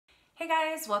Hey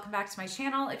guys, welcome back to my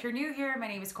channel. If you're new here, my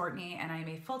name is Courtney and I'm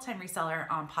a full-time reseller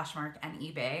on Poshmark and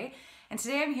eBay. And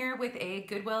today I'm here with a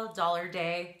Goodwill Dollar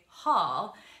Day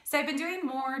haul. So I've been doing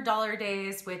more Dollar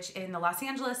Days, which in the Los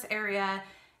Angeles area,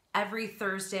 every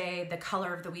Thursday, the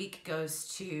color of the week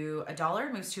goes to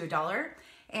 $1, moves to $1.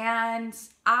 And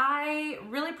I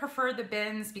really prefer the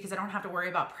bins because I don't have to worry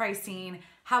about pricing.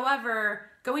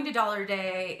 However, going to Dollar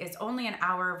Day is only an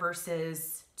hour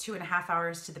versus 2.5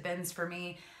 hours to the bins for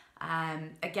me.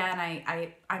 Again,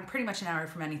 I'm pretty much an hour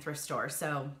from any thrift store,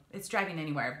 so it's driving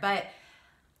anywhere. But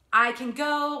I can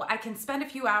go, I can spend a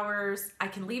few hours, I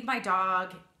can leave my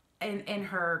dog in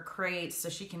her crate so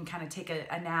she can kind of take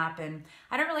a nap, and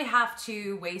I don't really have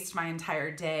to waste my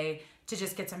entire day to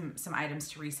just get some items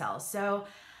to resell. So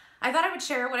I thought I would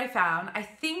share what I found. I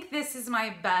think this is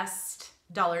my best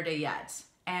Dollar Day yet,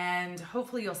 and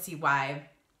hopefully you'll see why.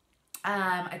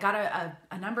 I got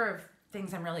a number of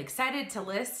things I'm really excited to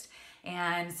list,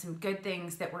 and some good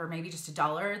things that were maybe just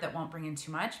 $1 that won't bring in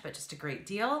too much, but just a great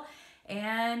deal.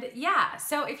 And yeah,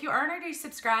 so if you aren't already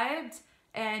subscribed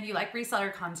and you like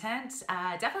reseller content,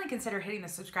 definitely consider hitting the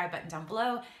subscribe button down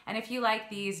below. And if you like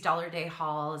these Dollar Day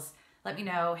hauls, let me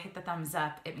know, hit the thumbs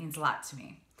up. It means a lot to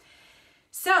me.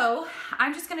 So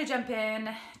I'm just gonna jump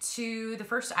in to the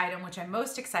first item, which I'm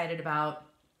most excited about.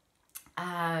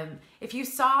 If you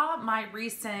saw my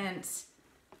recent,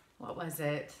 what was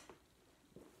it?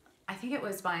 I think it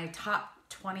was my top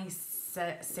 20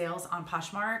 sales on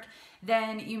Poshmark.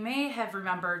 Then you may have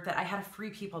remembered that I had a Free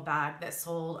People bag that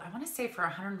sold, I want to say for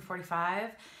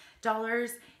 $145.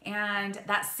 And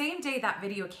that same day that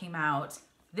video came out,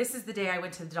 this is the day I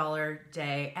went to the Dollar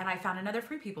Day and I found another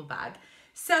Free People bag.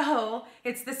 So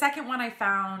it's the second one I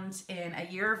found in a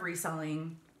year of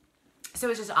reselling. So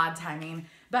it's just odd timing,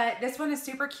 but this one is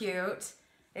super cute.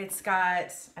 It's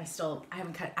got, I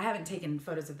haven't taken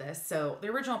photos of this. So the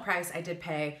original price I did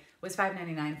pay was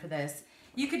 $5.99 for this.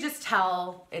 You could just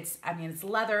tell it's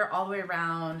leather all the way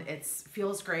around. It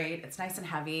feels great. It's nice and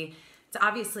heavy. It's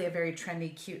obviously a very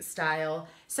trendy, cute style.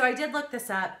 So I did look this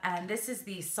up, and this is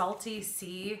the Salty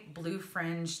Sea Blue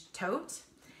Fringe Tote.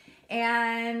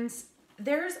 And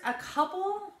there's a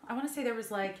couple, I want to say there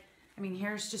was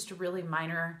here's just a really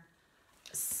minor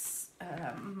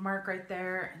mark right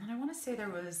there, and then I want to say there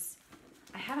was,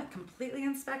 I haven't completely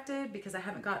inspected because I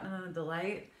haven't gotten under the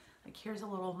light. Like here's a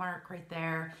little mark right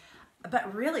there,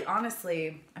 but really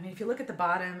honestly, if you look at the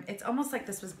bottom, it's almost like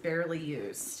this was barely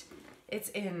used. It's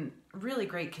in really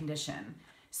great condition.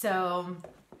 So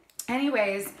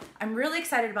anyways, I'm really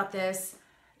excited about this.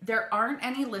 There aren't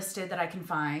any listed that I can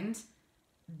find.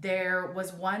 There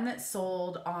was one that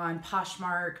sold on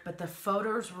Poshmark, but the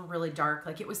photos were really dark.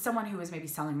 Like it was someone who was maybe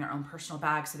selling their own personal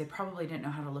bag, so they probably didn't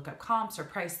know how to look up comps or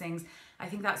price things. I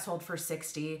think that sold for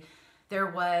 $60.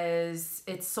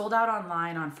 It's sold out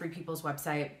online on Free People's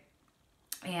website.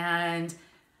 And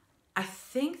I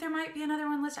think there might be another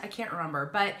one listed. I can't remember.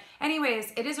 But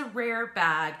anyways, it is a rare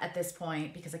bag at this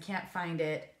point because I can't find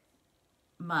it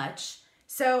much.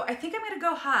 So I think I'm gonna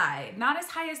go high, not as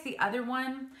high as the other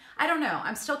one. I don't know,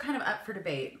 I'm still kind of up for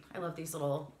debate. I love these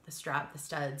the strap, the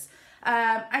studs.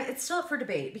 It's still up for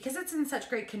debate because it's in such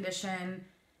great condition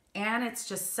and it's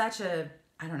just such a,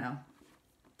 I don't know,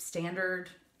 standard,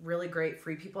 really great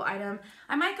Free People item.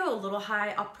 I might go a little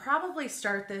high. I'll probably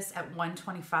start this at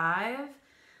 $125.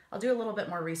 I'll do a little bit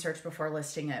more research before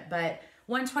listing it, but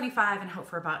 $125 and hope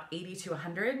for about $80 to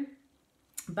 $100.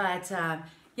 But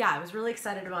yeah, I was really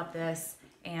excited about this.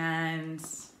 And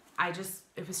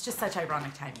it was just such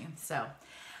ironic timing. So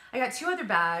I got two other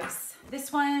bags.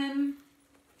 This one,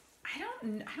 I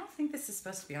don't think this is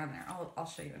supposed to be on there. I'll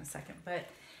show you in a second, but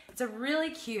it's a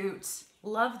really cute,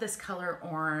 love this color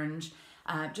orange,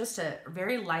 just a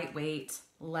very lightweight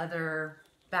leather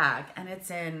bag. And it's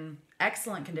in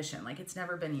excellent condition. Like it's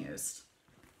never been used.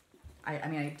 I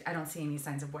don't see any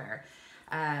signs of wear,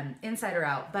 inside or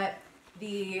out, but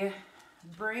the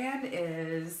brand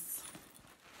is,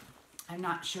 I'm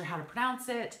not sure how to pronounce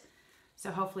it,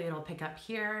 so hopefully it'll pick up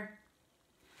here.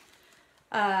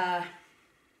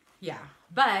 Yeah,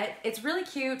 but it's really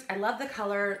cute. I love the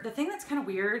color. The thing that's kind of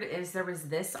weird is there was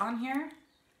this on here,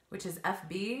 which is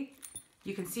FB.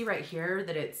 You can see right here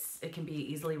that it can be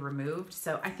easily removed.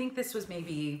 So I think this was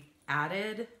maybe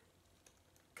added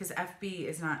because FB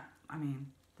is not,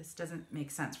 this doesn't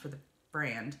make sense for the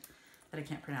brand that I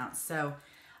can't pronounce. So,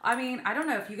 I don't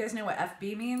know if you guys know what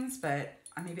FB means, but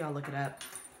maybe I'll look it up.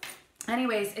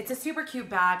 Anyways, it's a super cute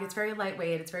bag. It's very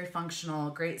lightweight. It's very functional,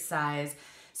 great size.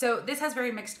 So this has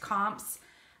very mixed comps.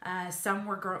 Some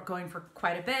were going for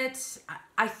quite a bit.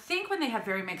 I think when they have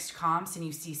very mixed comps and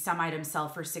you see some items sell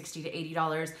for $60 to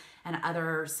 $80 and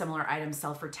other similar items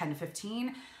sell for $10 to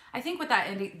 $15, I think what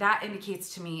that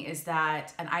indicates to me is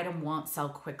that an item won't sell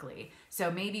quickly. So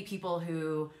maybe people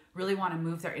who really want to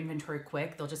move their inventory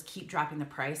quick, they'll just keep dropping the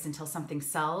price until something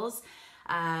sells,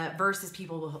 versus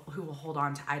people who will hold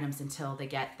on to items until they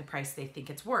get the price they think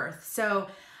it's worth. So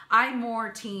I'm more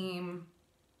team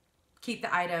keep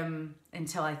the item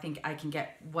until I think I can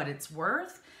get what it's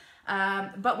worth.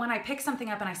 But when I pick something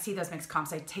up and I see those mixed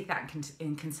comps, I take that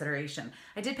in consideration.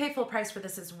 I did pay full price for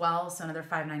this as well, so another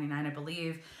 $5.99, I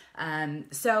believe.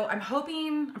 So I'm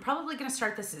probably gonna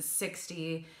start this at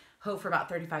 60, hope for about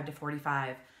 35 to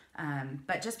 45.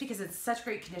 But just because it's such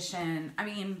great condition, I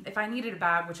mean, if I needed a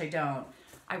bag, which I don't,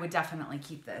 I would definitely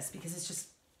keep this because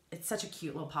it's such a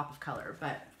cute little pop of color.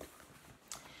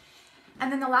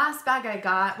 And then the last bag I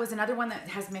got was another one that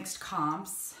has mixed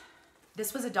comps.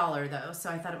 This was $1 though,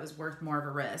 so I thought it was worth more of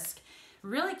a risk.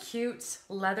 Really cute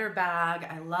leather bag.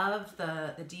 I love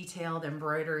the detailed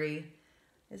embroidery.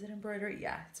 Is it embroidery?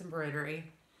 Yeah, it's embroidery.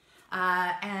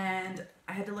 And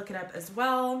I had to look it up as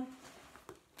well.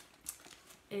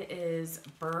 It is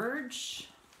Burge.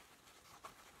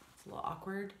 It's a little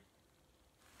awkward.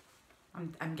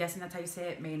 I'm guessing that's how you say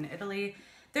it, made in Italy.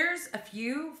 There's a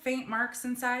few faint marks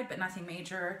inside, but nothing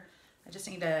major. I just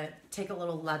need to take a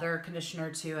little leather conditioner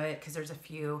to it because there's a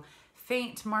few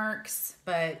faint marks,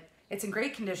 but it's in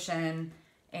great condition.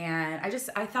 And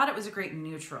I thought it was a great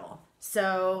neutral.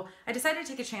 So I decided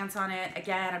to take a chance on it.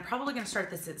 Again, I'm probably gonna start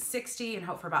this at 60 and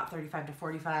hope for about 35 to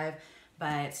 45.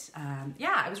 But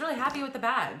yeah, I was really happy with the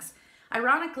bags.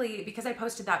 Ironically, because I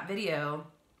posted that video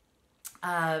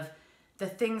of the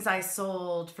things I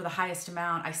sold for the highest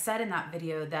amount, I said in that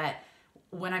video that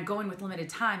when I'm going with limited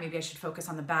time, maybe I should focus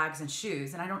on the bags and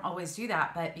shoes. And I don't always do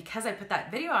that, but because I put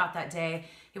that video out that day,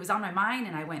 it was on my mind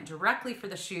and I went directly for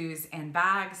the shoes and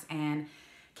bags and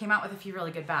came out with a few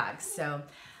really good bags. So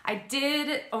I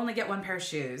did only get one pair of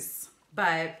shoes,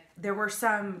 but there were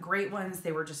some great ones.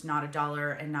 They were just not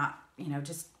 $1 and not,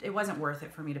 just, it wasn't worth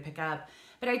it for me to pick up.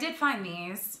 But I did find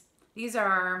these. These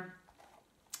are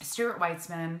Stuart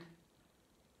Weitzman,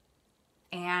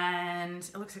 and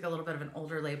it looks like a little bit of an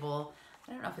older label.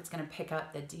 I don't know if it's gonna pick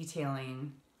up the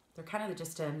detailing. They're kind of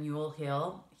just a mule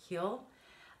heel.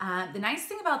 The nice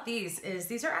thing about these is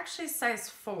these are actually size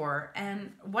 4,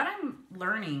 and what I'm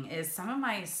learning is some of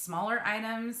my smaller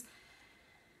items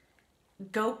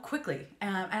go quickly.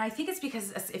 And I think it's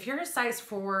because if you're a size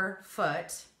 4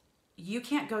 foot, you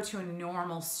can't go to a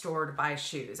normal store to buy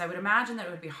shoes. I would imagine that it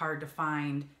would be hard to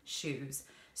find shoes.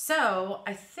 So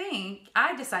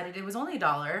I decided it was only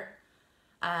 $1.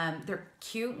 They're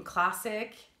cute and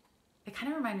classic. They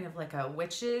kind of remind me of like a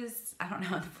witch's, I don't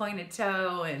know, the pointed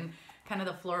toe and kind of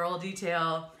the floral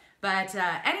detail. But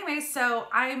anyway, so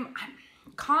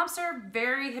comps are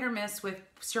very hit or miss with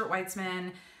Stuart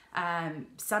Weitzman.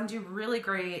 Some do really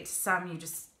great. Some you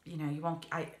just, you won't,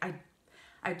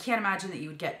 I can't imagine that you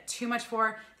would get too much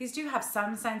for. These do have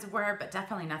some signs of wear, but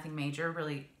definitely nothing major,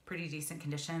 really pretty decent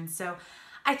condition. So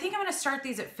I think I'm gonna start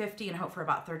these at 50 and hope for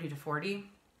about 30 to 40,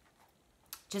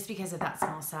 just because of that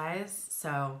small size.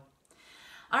 So,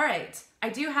 all right, I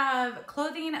do have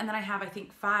clothing, and then I have, I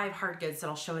think, 5 hard goods that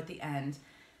I'll show at the end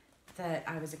that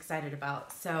I was excited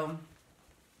about. So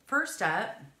first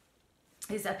up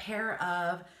is a pair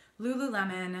of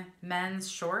Lululemon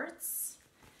men's shorts,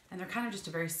 and they're kind of just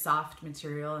a very soft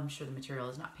material. I'm sure the material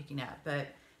is not picking up, but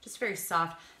just very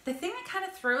soft. The thing that kind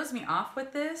of throws me off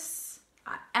with this,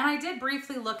 and I did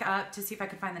briefly look up to see if I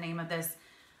could find the name of this.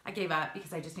 I gave up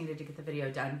because I just needed to get the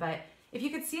video done. But if you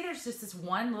could see, there's just this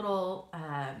one little,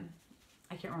 I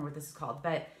can't remember what this is called,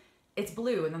 but it's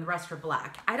blue and then the rest are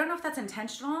black. I don't know if that's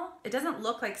intentional. It doesn't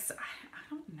look like, I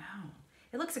don't know.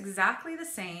 It looks exactly the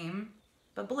same,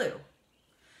 but blue.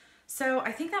 So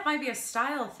I think that might be a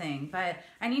style thing, but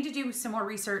I need to do some more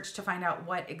research to find out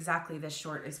what exactly this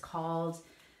short is called.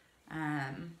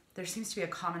 There seems to be a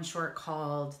common short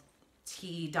called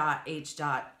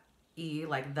T.H.E,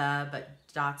 like the, but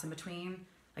dots in between,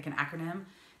 like an acronym.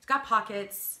 It's got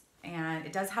pockets and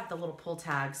it does have the little pull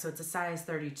tag. So it's a size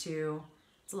 32.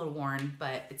 It's a little worn,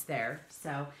 but it's there.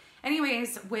 So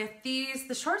anyways, with these,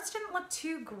 the shorts didn't look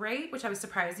too great, which I was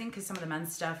surprising because some of the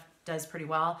men's stuff does pretty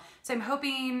well. So I'm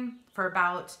hoping for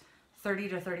about 30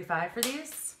 to 35 for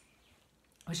these,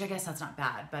 which I guess that's not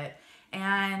bad, but,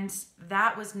 and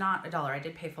that was not $1. I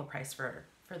did pay full price for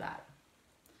that.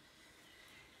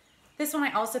 This one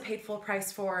I also paid full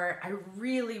price for. I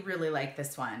really, really like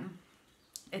this one.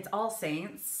 It's All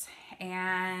Saints,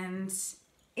 and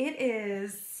it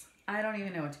is, I don't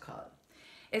even know what to call it.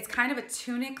 It's kind of a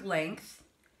tunic length.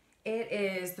 It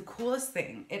is the coolest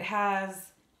thing. It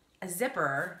has a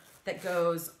zipper that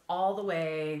goes all the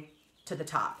way to the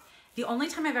top. The only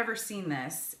time I've ever seen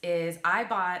this is I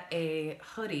bought a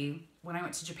hoodie when I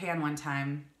went to Japan one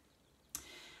time.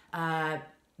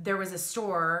 There was a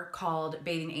store called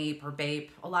Bathing Ape or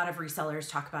Bape. A lot of resellers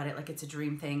talk about it like it's a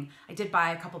dream thing. I did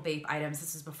buy a couple Bape items.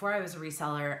 This was before I was a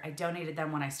reseller. I donated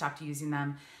them when I stopped using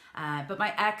them. But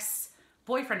my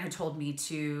ex-boyfriend had told me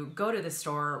to go to the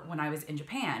store when I was in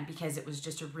Japan because it was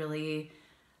just a really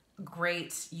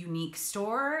great, unique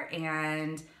store.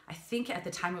 And I think at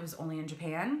the time it was only in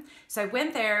Japan. So I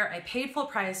went there, I paid full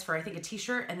price for I think a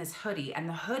t-shirt and this hoodie, and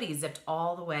the hoodie zipped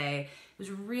all the way. It was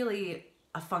really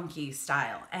a funky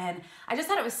style. And I just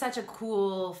thought it was such a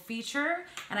cool feature,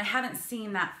 and I haven't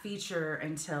seen that feature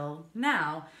until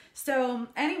now. So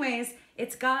anyways,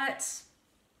 it's got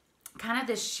kind of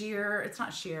this sheer, it's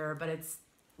not sheer, but it's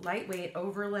lightweight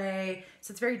overlay.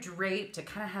 So it's very draped. It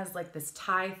kind of has like this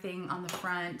tie thing on the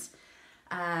front.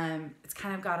 It's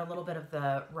kind of got a little bit of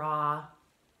the raw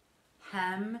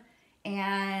hem,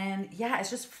 and yeah, it's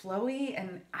just flowy.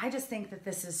 And I just think that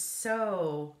this is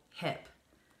so hip.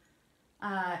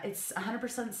 It's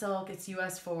 100% silk, it's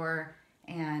US 4,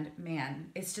 and man,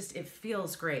 it's just, it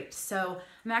feels great. So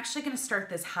I'm actually gonna start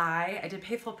this high. I did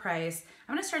pay full price.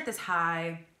 I'm gonna start this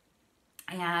high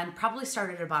and probably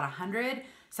start at about 100.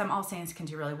 Some All Saints can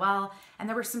do really well. And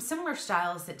there were some similar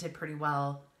styles that did pretty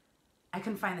well. I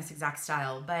couldn't find this exact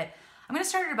style, but I'm gonna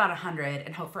start at about 100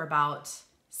 and hope for about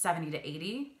 70 to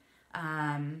 80.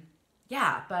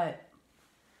 Yeah, but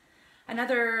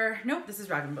nope, this is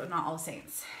Rag & Bone, not All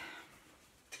Saints.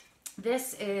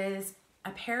 This is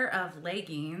a pair of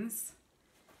leggings,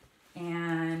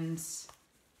 and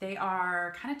they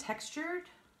are kind of textured.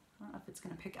 I don't know if it's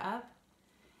gonna pick up.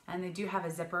 And they do have a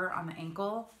zipper on the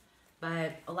ankle,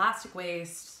 but elastic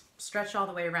waist, stretch all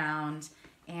the way around,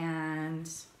 and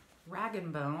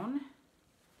Rag & Bone.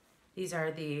 These are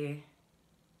the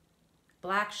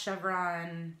black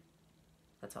chevron,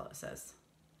 that's all it says.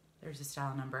 There's a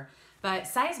style number, but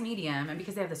size medium, and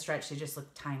because they have the stretch, they just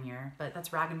look tinier, but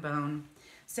that's Rag & Bone.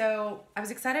 So I was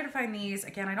excited to find these.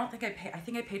 Again, I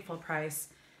think I paid full price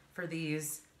for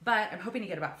these, but I'm hoping to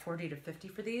get about 40 to 50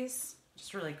 for these.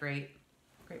 Just really great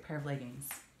pair of leggings.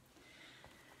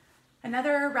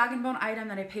 Another Rag & Bone item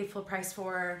that I paid full price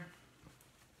for.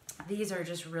 These are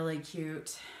just really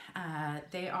cute.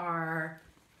 They are,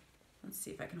 let's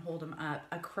see if I can hold them up,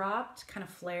 a cropped kind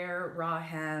of flare raw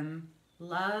hem.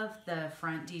 Love the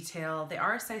front detail. They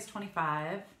are a size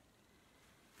 25.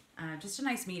 Just a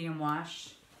nice medium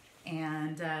wash.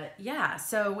 And yeah,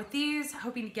 so with these,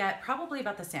 hoping to get probably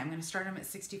about the same. I'm gonna start them at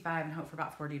 65 and hope for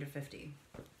about 40 to 50.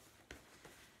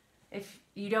 If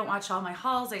you don't watch all my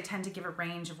hauls, I tend to give a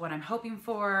range of what I'm hoping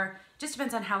for. Just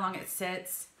depends on how long it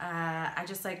sits. I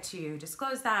just like to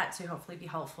disclose that to hopefully be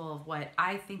helpful of what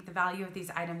I think the value of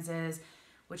these items is,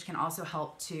 which can also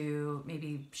help to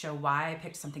maybe show why I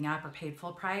picked something up or paid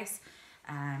full price.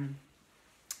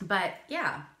 But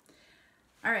yeah.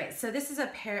 All right, so this is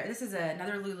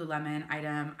another Lululemon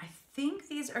item. I think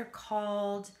these are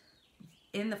called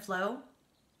In the Flow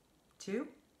 2.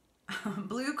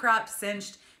 Blue cropped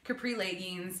cinched capri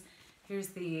leggings. Here's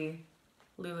the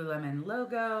Lululemon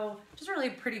logo. Just a really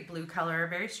pretty blue color,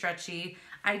 very stretchy.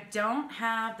 I don't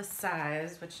have the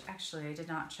size, which actually I did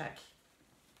not check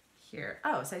here.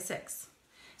 Oh, size 6.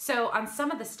 So on some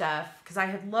of the stuff, because I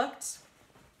had looked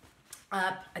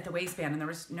up at the waistband and there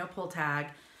was no pull tag,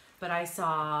 but I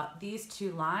saw these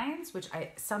two lines, which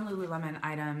some Lululemon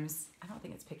items, I don't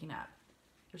think it's picking up.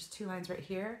 There's 2 lines right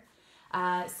here.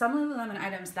 Some Lululemon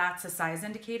items, that's a size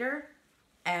indicator,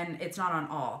 and it's not on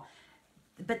all.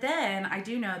 But then I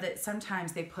do know that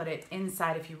sometimes they put it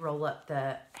inside if you roll up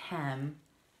the hem.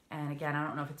 And again, I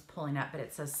don't know if it's pulling up, but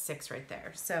it says 6 right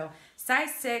there. So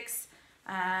size 6,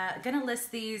 gonna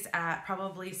list these at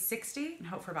probably 60 and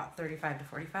hope for about 35 to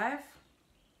 45.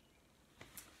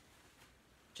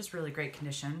 Just really great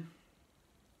condition.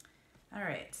 All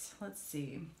right, let's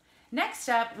see. Next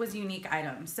up was unique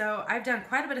items. So I've done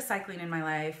quite a bit of cycling in my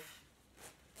life.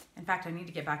 In fact, I need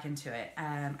to get back into it.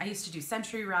 I used to do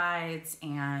century rides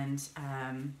and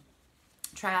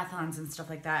triathlons and stuff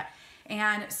like that.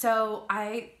 And so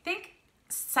I think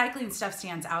cycling stuff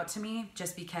stands out to me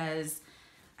just because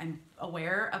I'm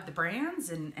aware of the brands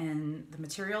and the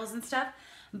materials and stuff.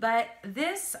 But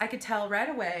this, I could tell right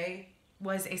away,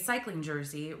 was a cycling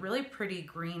jersey, really pretty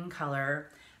green color,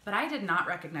 but I did not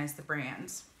recognize the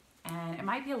brand. And it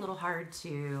might be a little hard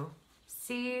to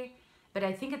see, but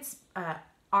I think it's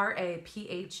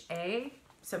R-A-P-H-A,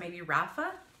 so maybe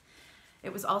Rafa.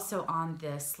 It was also on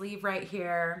the sleeve right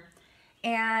here.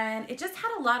 and it just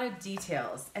had a lot of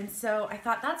details. And so I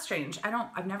thought, that's strange.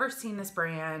 I've never seen this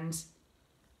brand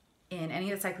in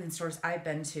any of the cycling stores I've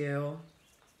been to.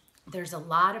 There's a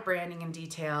lot of branding and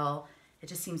detail. It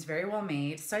just seems very well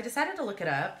made. So I decided to look it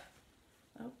up.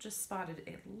 Oh, just spotted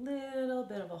a little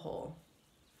bit of a hole.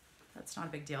 That's not a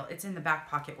big deal. It's in the back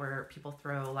pocket where people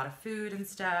throw a lot of food and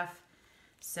stuff.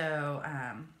 So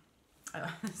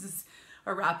this is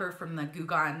a wrapper from the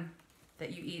Gugan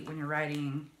that you eat when you're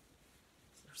riding.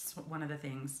 There's one of the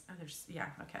things. Oh, yeah,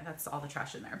 okay, that's all the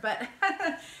trash in there. But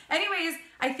anyways,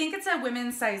 I think it's a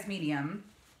women's size medium,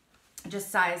 just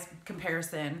size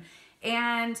comparison.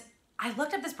 And I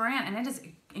looked up this brand and it is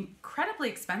incredibly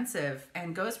expensive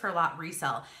and goes for a lot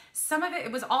resell. Some of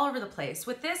it was all over the place.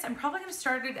 With this, I'm probably gonna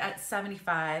start it at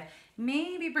 75,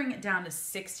 maybe bring it down to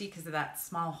 60 because of that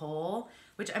small hole,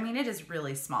 which, I mean, it is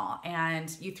really small.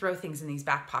 And you throw things in these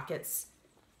back pockets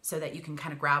so that you can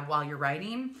kind of grab while you're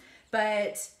riding.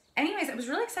 But anyways, I was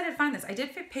really excited to find this. I did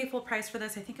pay full price for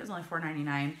this. I think it was only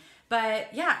 $4.99.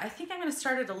 But yeah, I think I'm gonna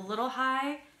start it a little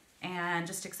high and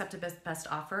just accept a best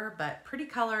offer, but pretty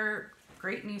color,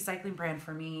 great new cycling brand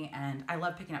for me, and I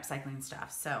love picking up cycling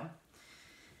stuff, so.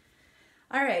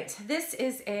 All right, this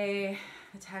is the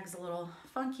tag's a little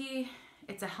funky.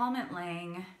 It's a Helmut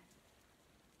Lang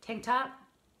tank top.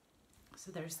 So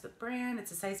there's the brand,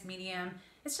 it's a size medium.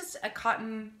 It's just a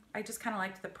cotton, I just kind of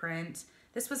liked the print.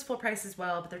 This was full price as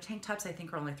well, but their tank tops I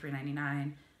think are only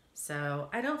 $3.99. So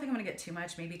I don't think I'm gonna get too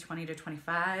much, maybe 20 to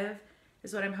 25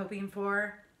 is what I'm hoping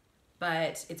for.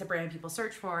 But it's a brand people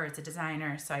search for, it's a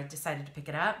designer, so I decided to pick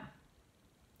it up.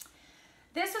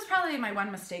 This was probably my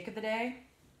one mistake of the day,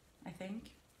 I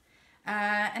think.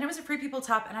 And it was a Free People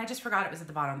top, and I just forgot it was at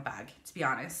the bottom of the bag, to be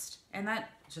honest. And that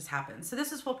just happened. So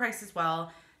this was full price as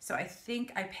well. So I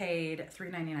think I paid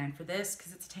 $3.99 for this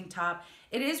because it's a tank top.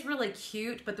 It is really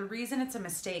cute, but the reason it's a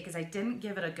mistake is I didn't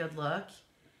give it a good look.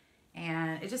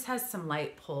 And it just has some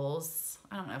light pulls.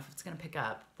 I don't know if it's gonna pick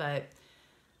up, but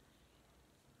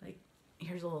like,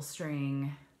 here's a little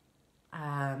string.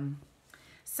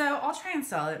 So I'll try and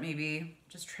sell it maybe,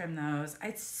 just trim those.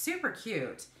 It's super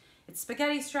cute. It's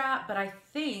spaghetti strap, but I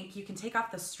think you can take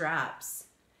off the straps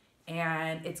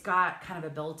and it's got kind of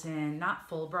a built-in, not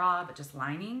full bra, but just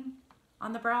lining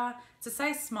on the bra. It's a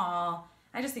size small.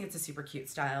 I just think it's a super cute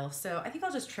style. So I think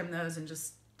I'll just trim those and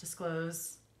just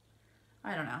disclose.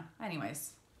 I don't know.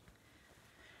 Anyways.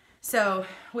 So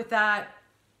with that,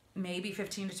 maybe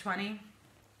 15 to 20.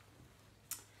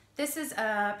 This is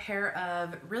a pair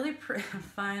of really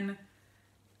fun,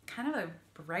 kind of a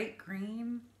bright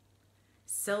green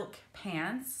silk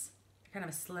pants. Kind of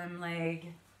a slim leg.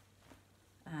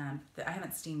 I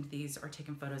haven't steamed these or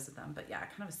taken photos of them, but yeah,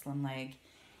 kind of a slim leg.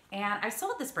 And I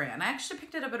sold this brand. I actually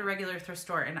picked it up at a regular thrift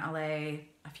store in LA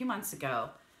a few months ago.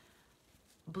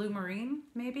 Blue Marine,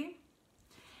 maybe?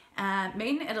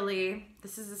 Made in Italy.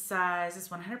 This is a size, it's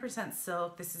 100%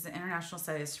 silk. This is an international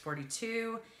size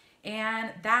 42.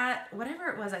 And that, whatever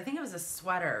it was, I think it was a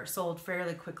sweater, sold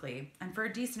fairly quickly. And for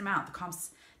a decent amount,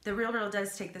 the Real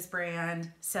does take this brand.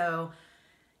 So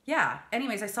yeah,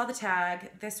 anyways, I saw the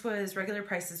tag. This was regular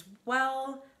price as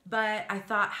well, but I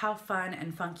thought how fun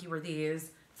and funky were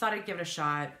these? Thought I'd give it a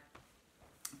shot.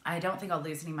 I don't think I'll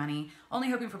lose any money.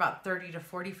 Only hoping for about 30 to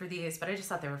 40 for these, but I just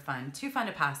thought they were fun. Too fun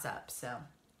to pass up, so.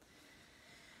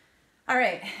 All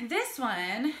right, this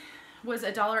one was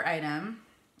a dollar item.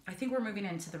 I think we're moving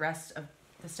into the rest of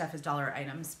the stuff as dollar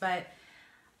items, but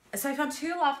so I found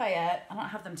two Lafayette. I don't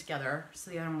have them together,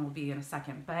 so the other one will be in a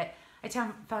second, but I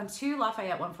found two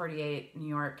Lafayette 148 New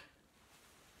York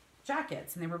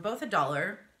jackets, and they were both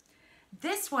 $1.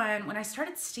 This one, when I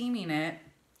started steaming it,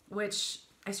 which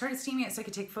I started steaming it so I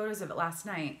could take photos of it last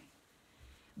night,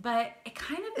 but it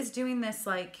kind of is doing this,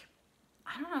 like,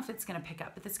 I don't know if it's gonna pick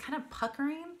up, but this kind of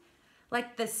puckering,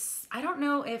 like this, I don't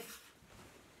know if,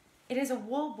 it is a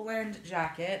wool blend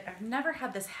jacket. I've never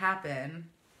had this happen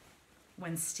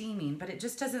when steaming, but it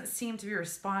just doesn't seem to be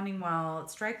responding well.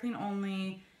 It's dry clean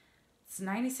only. It's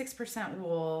 96%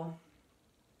 wool,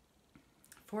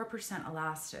 4%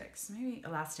 elastic, so maybe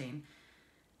elastane.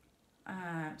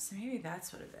 So maybe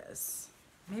that's what it is.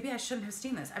 Maybe I shouldn't have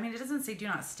steamed this. I mean, it doesn't say do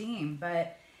not steam,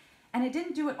 but, and it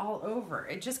didn't do it all over.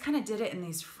 It just kind of did it in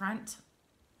these front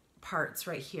parts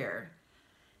right here.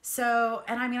 So,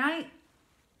 and I mean,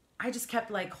 I just kept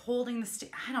like holding the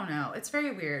steam. I don't know. It's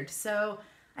very weird. So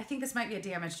I think this might be a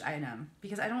damaged item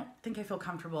because I don't think I feel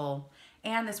comfortable.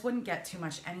 And this wouldn't get too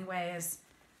much anyways.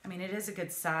 I mean, it is a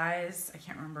good size. I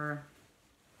can't remember.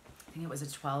 I think it was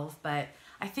a 12, but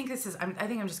I think this is, I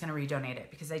think I'm just going to redonate it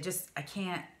because I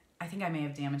think I may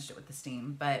have damaged it with the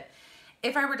steam. But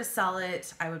if I were to sell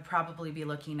it, I would probably be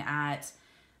looking at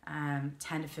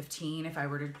 10 to 15 if I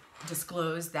were to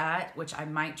disclose that, which I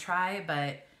might try,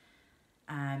 but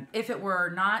if it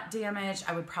were not damaged,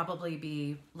 I would probably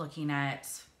be looking at,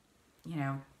 you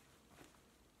know,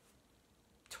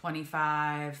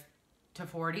 25 to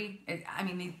 40. I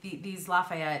mean, these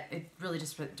Lafayette, it really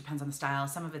just depends on the style.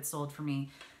 Some of it's sold for me,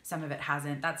 some of it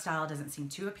hasn't. That style doesn't seem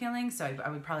too appealing, so I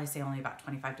would probably say only about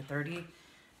 25 to 30.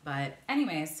 But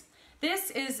anyways, this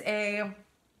is a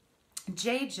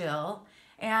J. Jill,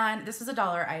 and this was a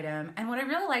 $1 item. And what I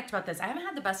really liked about this, I haven't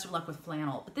had the best of luck with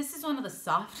flannel, but this is one of the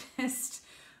softest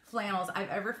flannels I've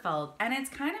ever felt. And it's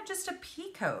kind of just a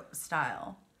pea coat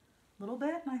style, a little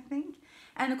bit, I think.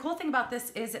 And the cool thing about this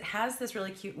is it has this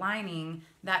really cute lining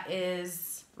that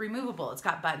is removable. It's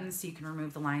got buttons so you can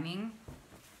remove the lining,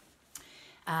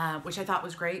 which I thought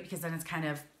was great because then it's kind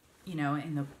of, you know,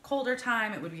 in the colder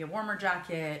time, it would be a warmer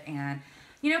jacket, and,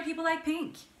 you know, people like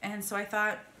pink. And so I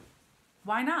thought,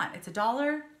 why not? It's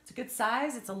 $1, it's a good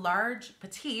size, it's a large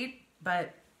petite,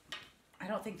 but I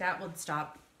don't think that would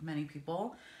stop many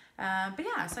people. But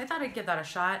yeah, so I thought I'd give that a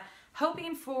shot.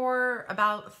 Hoping for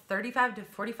about 35 to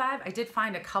 45. I did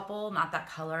find a couple, not that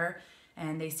color,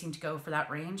 and they seem to go for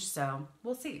that range, so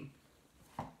we'll see.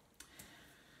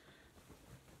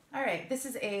 All right, this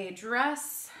is a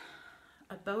dress,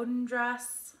 a Bowden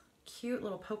dress, cute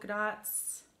little polka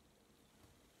dots,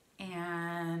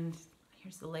 and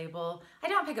here's the label. I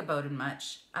don't pick a Bowden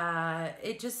much.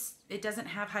 It doesn't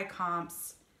have high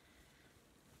comps.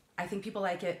 I think people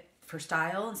like it for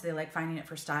style, and so they like finding it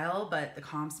for style, but the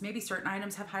comps, maybe certain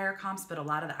items have higher comps, but a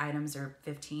lot of the items are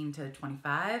 15 to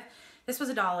 25. This was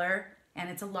 $1, and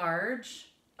it's a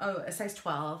large, a size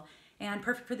 12, and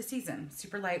perfect for the season.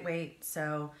 Super lightweight,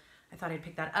 so I thought I'd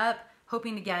pick that up,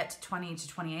 hoping to get 20 to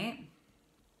 28.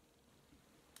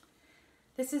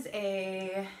 This is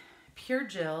a Pure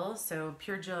Jill, so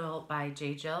Pure Jill by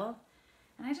J. Jill,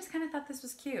 and I just kind of thought this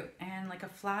was cute and like a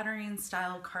flattering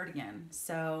style cardigan.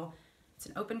 So it's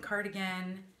an open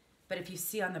cardigan, but if you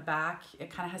see on the back,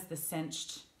 it kind of has the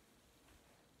cinched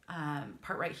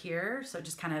part right here. So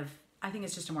just kind of, I think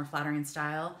it's just a more flattering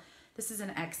style. This is an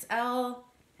XL,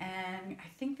 and I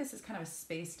think this is kind of a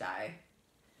space dye.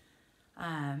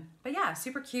 But yeah,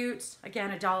 super cute.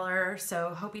 Again, $1,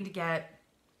 so hoping to get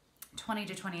 20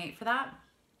 to 28 for that.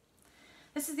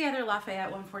 This is the other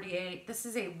Lafayette 148. This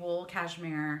is a wool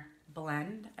cashmere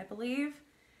blend, I believe.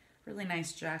 Really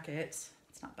nice jacket.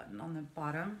 It's not buttoned on the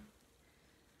bottom.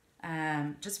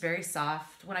 Just very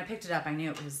soft. When I picked it up, I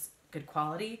knew it was good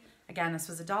quality. Again, this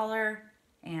was $1,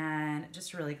 and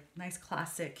just a really nice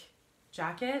classic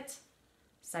jacket,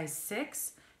 size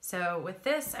 6. So with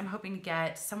this, I'm hoping to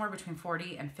get somewhere between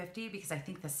 40 and 50 because I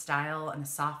think the style and the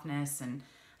softness, and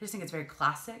I just think it's very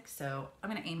classic. So I'm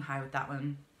gonna aim high with that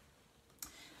one.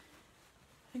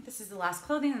 I think this is the last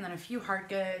clothing, and then a few hard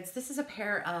goods. This is a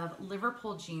pair of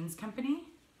Liverpool Jeans Company.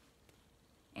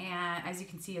 And as you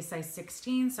can see, a size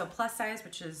 16, so plus size,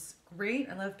 which is great.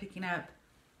 I love picking up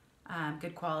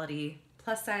good quality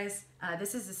plus size.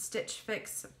 This is a Stitch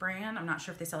Fix brand. I'm not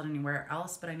sure if they sell it anywhere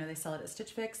else, but I know they sell it at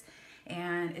Stitch Fix.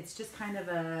 And it's just kind of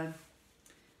a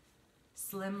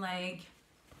slim leg,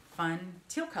 fun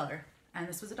teal color. And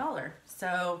this was $1.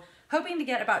 So hoping to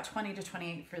get about 20 to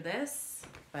 28 for this,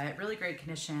 but really great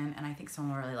condition, and I think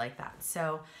someone will really like that.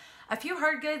 So a few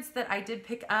hard goods that I did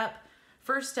pick up.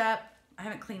 First up, I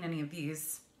haven't cleaned any of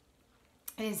these,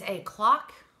 is a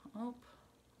clock. Oh,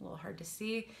 a little hard to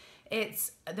see.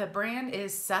 The brand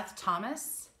is Seth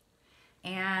Thomas,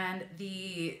 and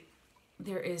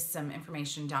there is some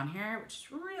information down here, which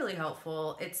is really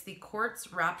helpful. It's the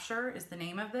Quartz Rapture is the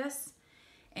name of this,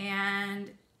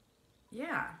 and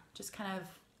yeah, just kind of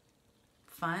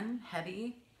fun,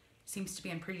 heavy. Seems to be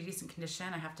in pretty decent condition.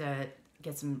 I have to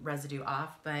get some residue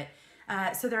off, but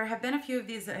so there have been a few of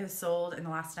these that have sold in the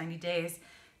last 90 days.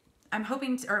 I'm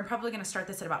hoping to, or I'm probably going to start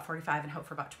this at about 45 and hope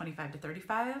for about 25 to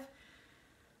 35.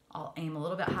 I'll aim a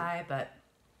little bit high, but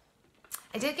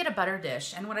I did get a butter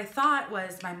dish, and what I thought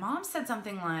was, my mom said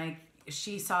something like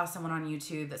she saw someone on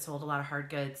YouTube that sold a lot of hard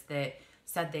goods that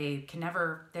said they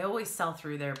always sell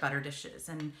through their butter dishes.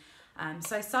 And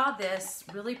so I saw this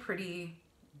really pretty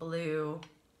blue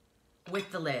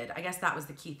with the lid. I guess that was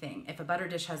the key thing. If a butter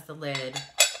dish has the lid,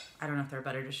 I don't know if there are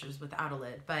butter dishes without a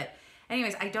lid, but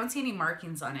anyways, I don't see any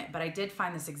markings on it, but I did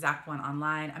find this exact one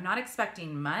online. I'm not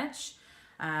expecting much,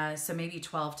 so maybe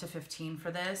 12 to 15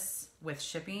 for this with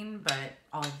shipping, but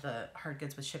all of the hard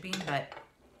goods with shipping. But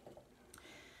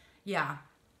yeah,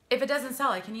 if it doesn't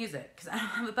sell, I can use it because I don't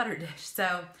have a butter dish.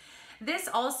 So this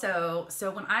also,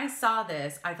 so when I saw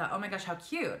this, I thought, oh my gosh, how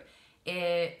cute.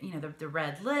 It, you know, the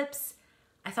red lips.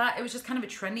 I thought it was just kind of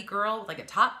a trendy girl with like a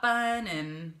top bun,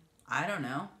 and I don't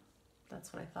know.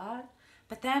 That's what I thought.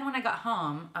 But then when I got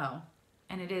home, oh,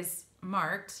 and it is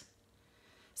marked.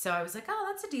 So I was like, oh,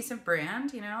 that's a decent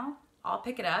brand, you know, I'll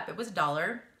pick it up. It was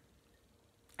 $1,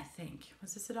 I think.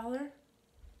 Was this $1?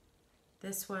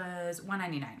 This was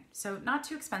 $1.99. So not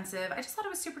too expensive. I just thought it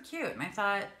was super cute. And I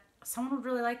thought someone would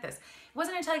really like this. It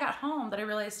wasn't until I got home that I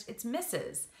realized it's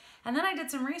Mrs. And then I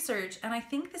did some research and I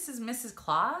think this is Mrs.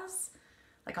 Claus,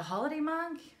 like a holiday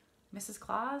mug. Mrs.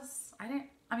 Claus.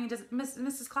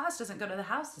 Mrs. Claus doesn't go to the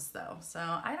houses though. So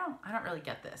I don't really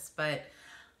get this, but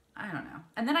I don't know.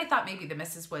 And then I thought maybe the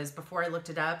Mrs. was, before I looked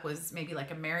it up, was maybe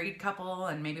like a married couple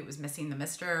and maybe it was missing the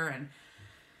Mr. and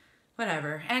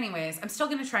whatever. Anyways, I'm still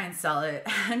going to try and sell it.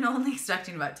 I'm only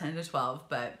expecting about 10 to 12,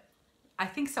 but I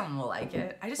think someone will like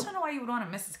it. I just don't know why you would want a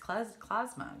Mrs.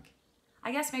 Claus mug.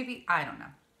 I guess maybe, I don't know.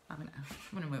 I'm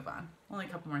gonna move on. Only a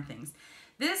couple more things.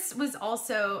 This was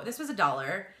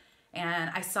 $1,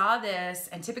 and I saw this,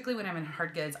 and typically when I'm in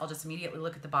hard goods, I'll just immediately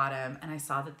look at the bottom, and I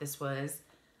saw that this was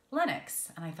Linux,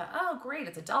 and I thought, oh great,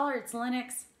 it's $1, it's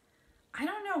Linux. I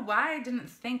don't know why I didn't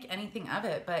think anything of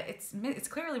it, but it's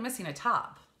clearly missing a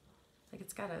top. Like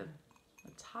it's got a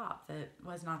top that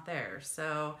was not there.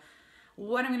 So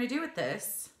what I'm gonna do with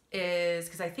this is,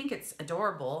 because I think it's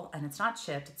adorable and it's not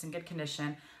chipped, it's in good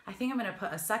condition, I think I'm gonna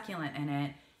put a succulent in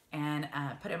it and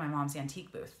put it in my mom's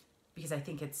antique booth, because I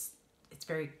think it's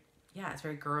very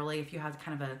girly. If you have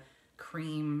kind of a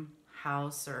cream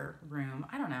house or room,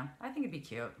 I don't know, I think it'd be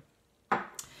cute.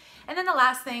 And then the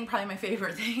last thing, probably my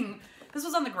favorite thing, this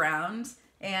was on the ground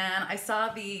and I saw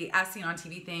the As Seen on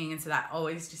TV thing, and so that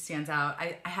always just stands out.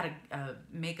 I had a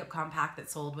makeup compact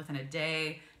that sold within a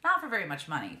day, not for very much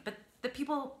money, but the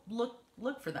people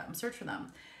look for them, search for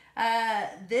them.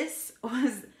 This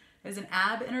is an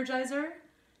ab energizer,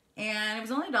 and it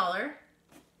was only $1.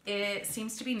 It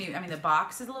seems to be new. I mean, the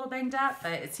box is a little banged up,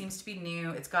 but it seems to be new.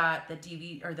 It's got the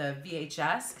DVD or the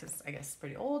VHS, because I guess it's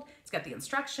pretty old. It's got the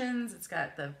instructions. It's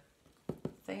got the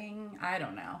thing. I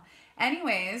don't know.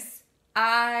 Anyways,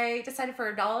 I decided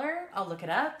for $1, I'll look it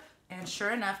up, and sure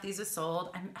enough, these are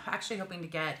sold. I'm actually hoping to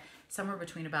get somewhere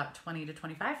between about 20 to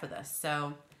 25 for this.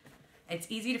 So it's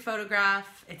easy to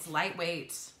photograph. It's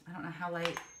lightweight. I don't know how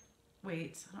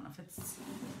lightweight. I don't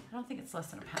think it's less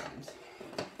than a pound.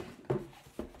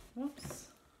 Whoops.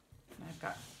 I've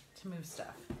got to move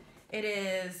stuff. It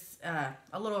is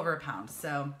a little over a pound,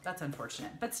 so that's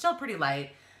unfortunate, but still pretty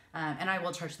light. And I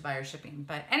will charge the buyer shipping.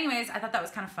 But anyways, I thought that was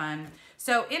kind of fun.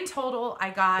 So in total,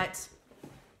 I got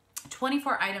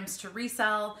 24 items to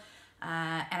resell,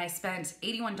 and I spent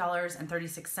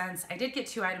 $81.36. I did get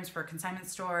 2 items for a consignment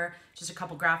store, just a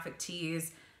couple graphic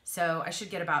tees. So I should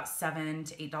get about $7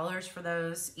 to $8 for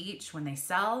those each when they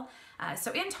sell.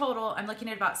 So in total, I'm looking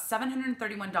at about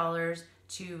 $731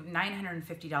 to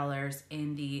 $950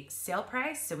 in the sale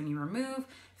price. So when you remove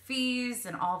fees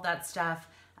and all of that stuff,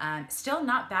 still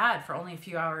not bad for only a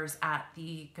few hours at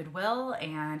the Goodwill,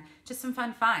 and just some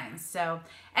fun finds. So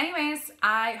anyways,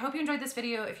 I hope you enjoyed this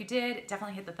video. If you did,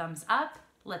 definitely hit the thumbs up,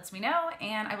 lets me know,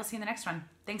 and I will see you in the next one.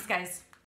 Thanks guys.